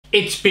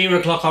It's beer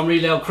o'clock on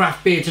Real Ale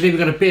Craft Beer. Today we've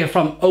got a beer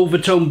from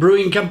Overtone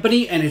Brewing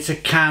Company, and it's a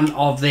can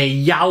of their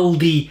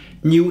Yaldi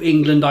New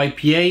England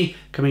IPA,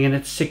 coming in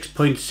at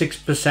 6.6%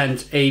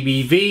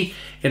 ABV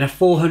in a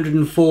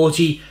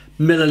 440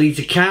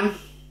 milliliter can.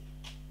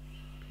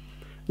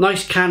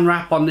 Nice can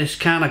wrap on this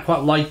can, I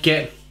quite like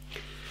it.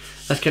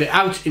 Let's get it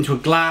out into a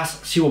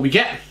glass, see what we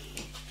get.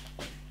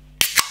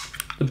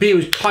 The beer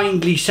was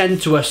kindly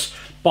sent to us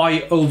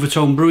by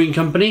Overtone Brewing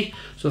Company,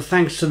 so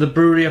thanks to the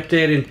brewery up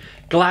there in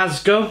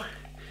Glasgow,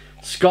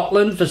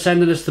 Scotland, for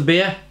sending us the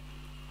beer.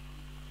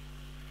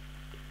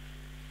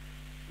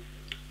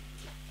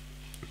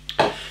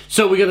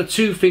 So we got a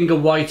 2-finger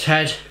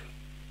whitehead,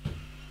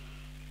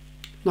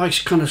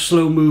 nice kind of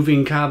slow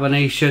moving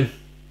carbonation.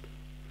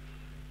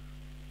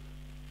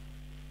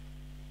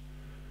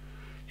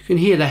 You can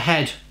hear the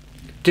head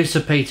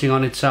dissipating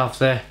on itself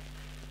there.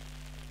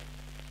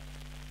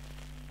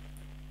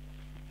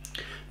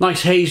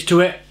 Nice haze to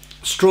it,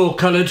 straw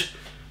coloured.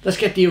 Let's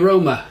get the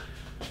aroma.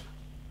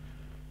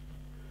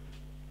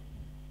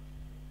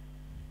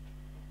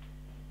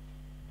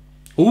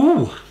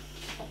 Ooh!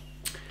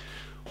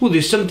 Ooh,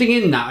 there's something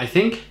in that, I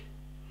think.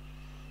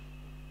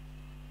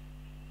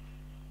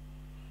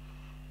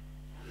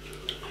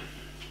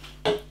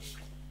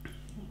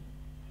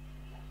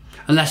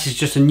 Unless it's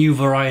just a new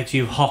variety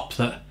of hop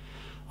that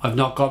I've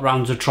not got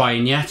round to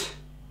trying yet.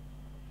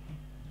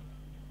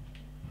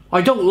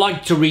 I don't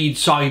like to read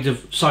sides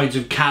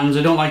of cans.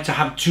 I don't like to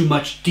have too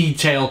much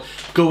detail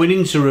going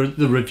into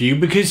the review,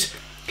 because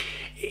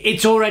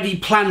it's already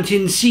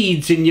planting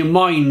seeds in your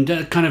mind.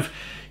 Kind of,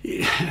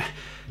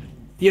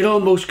 you're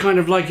almost kind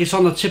of like it's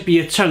on the tip of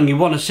your tongue. You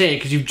want to say it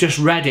because you've just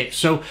read it.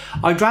 So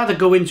I'd rather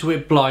go into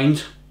it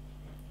blind.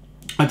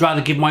 I'd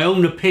rather give my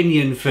own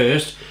opinion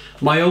first,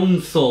 my own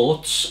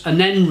thoughts, and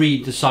then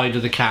read the side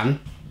of the can.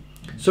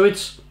 So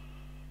it's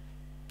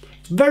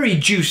very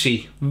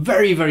juicy,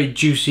 very, very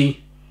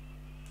juicy.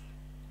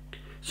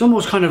 It's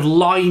almost kind of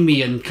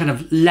limey and kind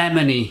of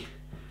lemony,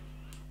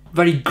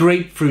 very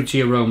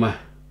grapefruity aroma.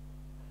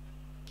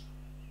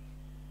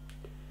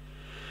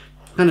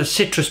 Kind of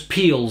citrus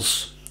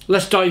peels.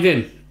 Let's dive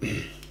in.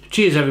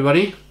 Cheers,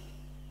 everybody.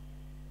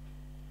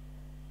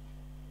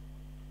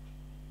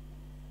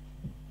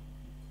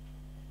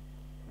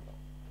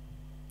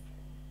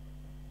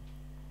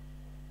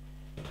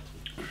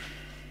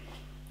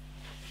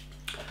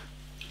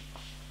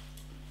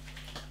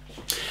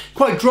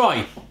 Quite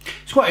dry.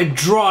 It's quite a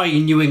dry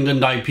New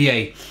England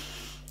IPA.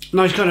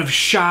 Nice kind of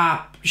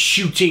sharp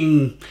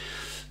shooting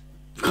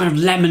kind of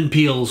lemon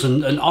peels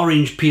and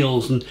orange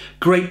peels and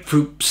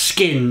grapefruit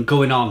skin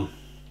going on.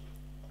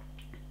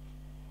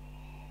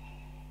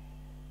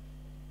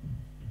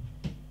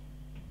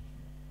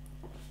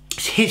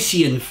 It's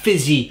hissy and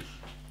fizzy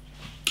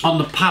on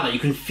the palate. You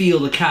can feel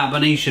the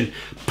carbonation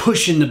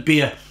pushing the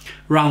beer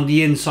around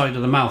the inside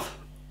of the mouth.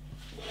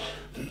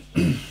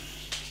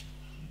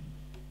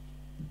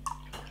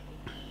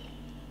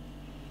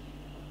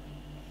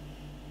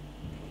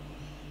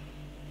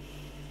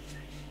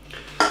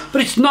 But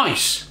it's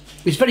nice.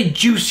 It's very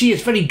juicy,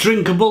 it's very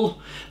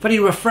drinkable, very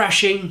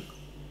refreshing.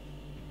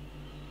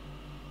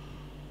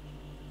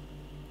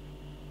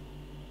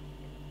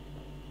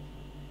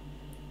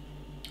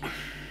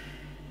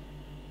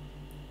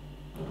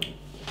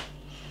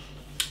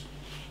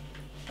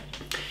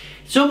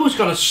 It's almost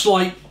got a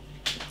slight,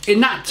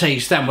 in that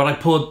taste then, when I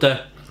poured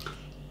the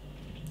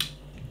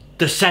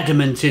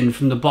sediment in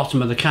from the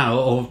bottom of the can,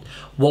 or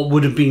what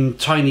would have been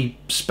tiny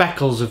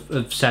speckles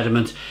of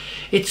sediment,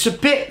 it's a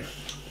bit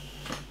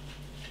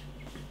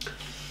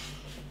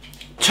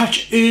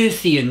touch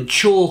earthy and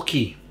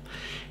chalky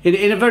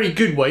in a very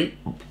good way.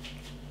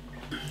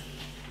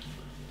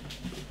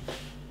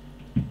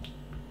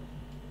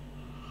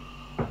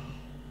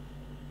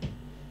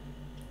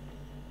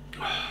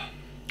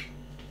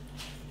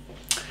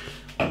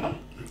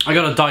 I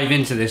gotta dive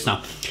into this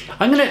now.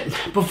 I'm gonna,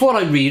 before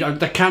I read,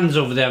 the can's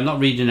over there, I'm not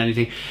reading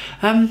anything.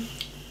 I'm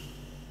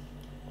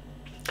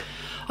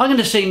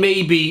gonna say,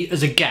 maybe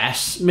as a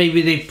guess,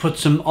 maybe they put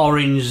some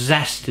orange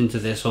zest into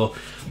this or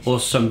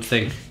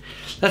something.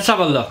 Let's have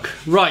a look.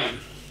 Right.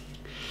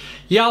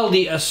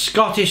 Yaldi, a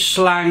Scottish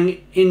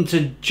slang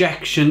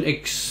interjection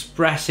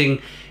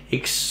expressing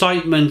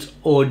excitement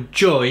or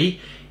joy.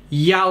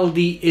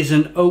 Yaldi is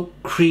an oak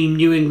cream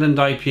New England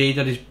IPA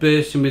that is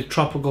bursting with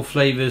tropical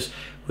flavours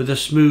with a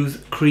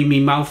smooth,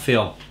 creamy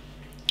mouthfeel.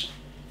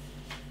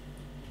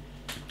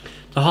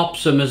 The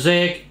hops are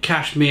Mosaic,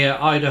 Cashmere,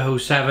 Idaho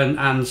 7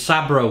 and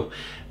Sabro.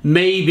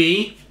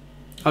 Maybe,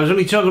 I was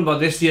only talking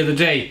about this the other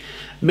day,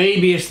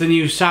 maybe it's the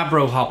new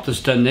Sabro hop that's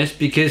done this,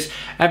 because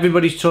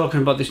everybody's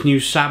talking about this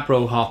new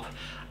Sabro hop,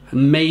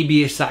 and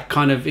maybe it's that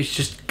kind of, it's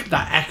just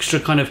that extra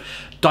kind of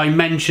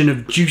dimension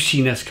of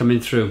juiciness coming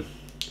through.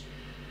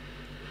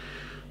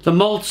 The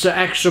malts are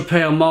extra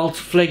pale malt,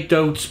 flaked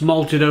oats,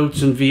 malted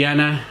oats and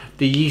Vienna.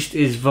 The yeast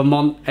is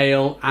Vermont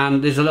ale,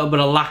 and there's a little bit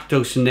of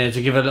lactose in there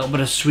to give a little bit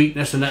of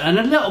sweetness and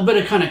a little bit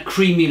of kind of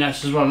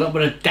creaminess as well, a little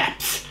bit of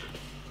depth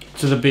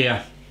to the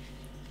beer.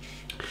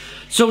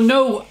 So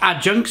no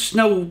adjuncts,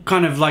 no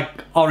kind of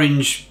like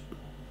orange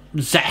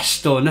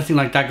zest or nothing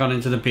like that gone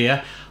into the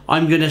beer.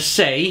 I'm going to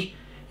say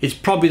it's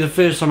probably the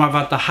first time I've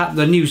had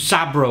the new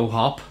Sabro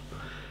hop.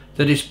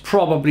 That is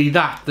probably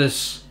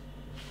that's...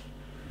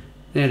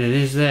 There it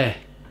is there.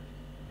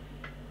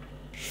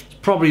 It's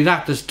probably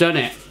that's done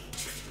it.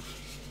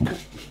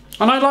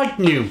 And I like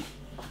new.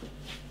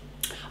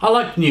 I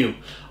like new.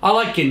 I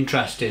like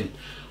interesting.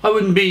 I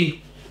wouldn't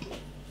be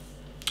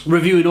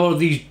reviewing all of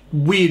these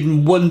weird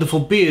and wonderful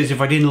beers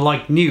if I didn't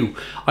like new.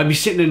 I'd be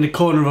sitting in the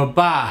corner of a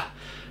bar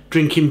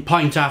drinking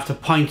pint after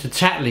pint of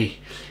Tetley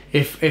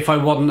if I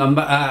wasn't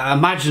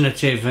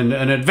imaginative and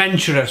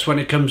adventurous when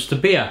it comes to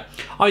beer.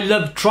 I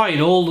love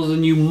trying all of the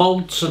new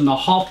malts and the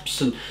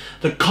hops and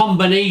the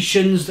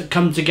combinations that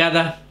come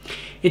together.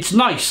 It's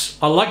nice.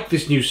 I like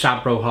this new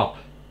Sabro hop.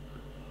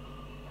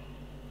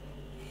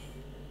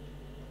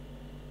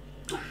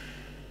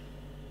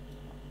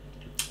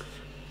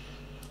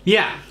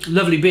 Yeah,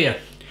 lovely beer.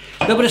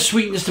 A little bit of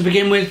sweetness to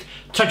begin with,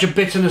 touch of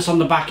bitterness on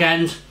the back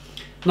end.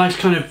 Nice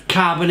kind of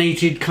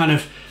carbonated, kind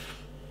of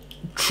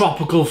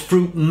tropical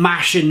fruit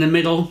mash in the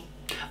middle.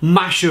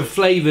 Mash of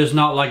flavours,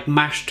 not like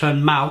mashed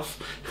tun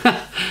mouth.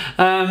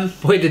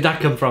 Where did that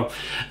come from?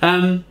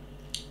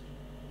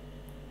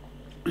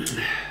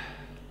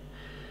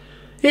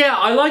 Yeah,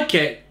 I like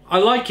it. I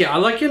like it. I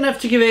like it enough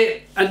to give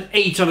it an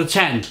 8 out of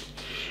 10.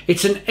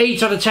 It's an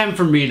 8 out of 10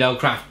 from Real Ale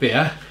Craft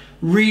Beer.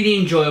 Really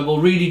enjoyable,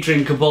 really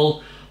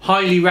drinkable.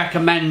 Highly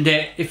recommend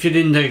it if you're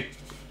in the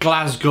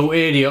Glasgow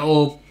area,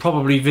 or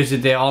probably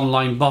visit their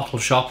online bottle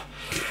shop,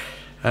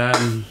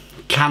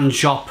 can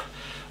shop,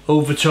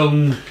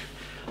 Overtone.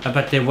 I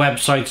bet their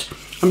websites.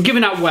 I'm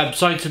giving out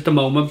websites at the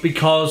moment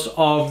because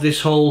of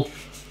this whole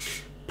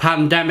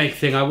pandemic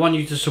thing. I want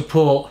you to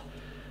support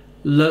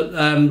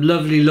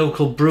lovely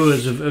local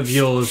brewers of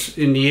yours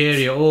in the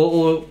area,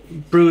 or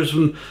brewers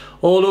from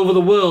all over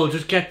the world.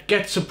 Just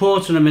get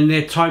supporting them in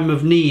their time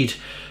of need.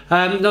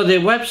 No, their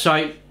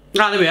website,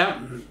 there we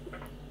are,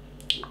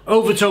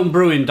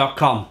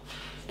 overtonebrewing.com.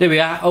 There we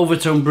are,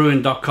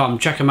 overtonebrewing.com.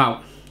 Check them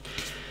out.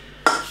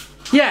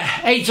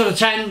 Yeah, 8 out of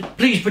 10.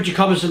 Please put your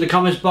comments in the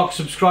comments box.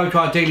 Subscribe to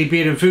our daily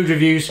beer and food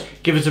reviews.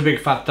 Give us a big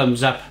fat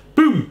thumbs up.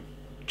 Boom!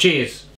 Cheers.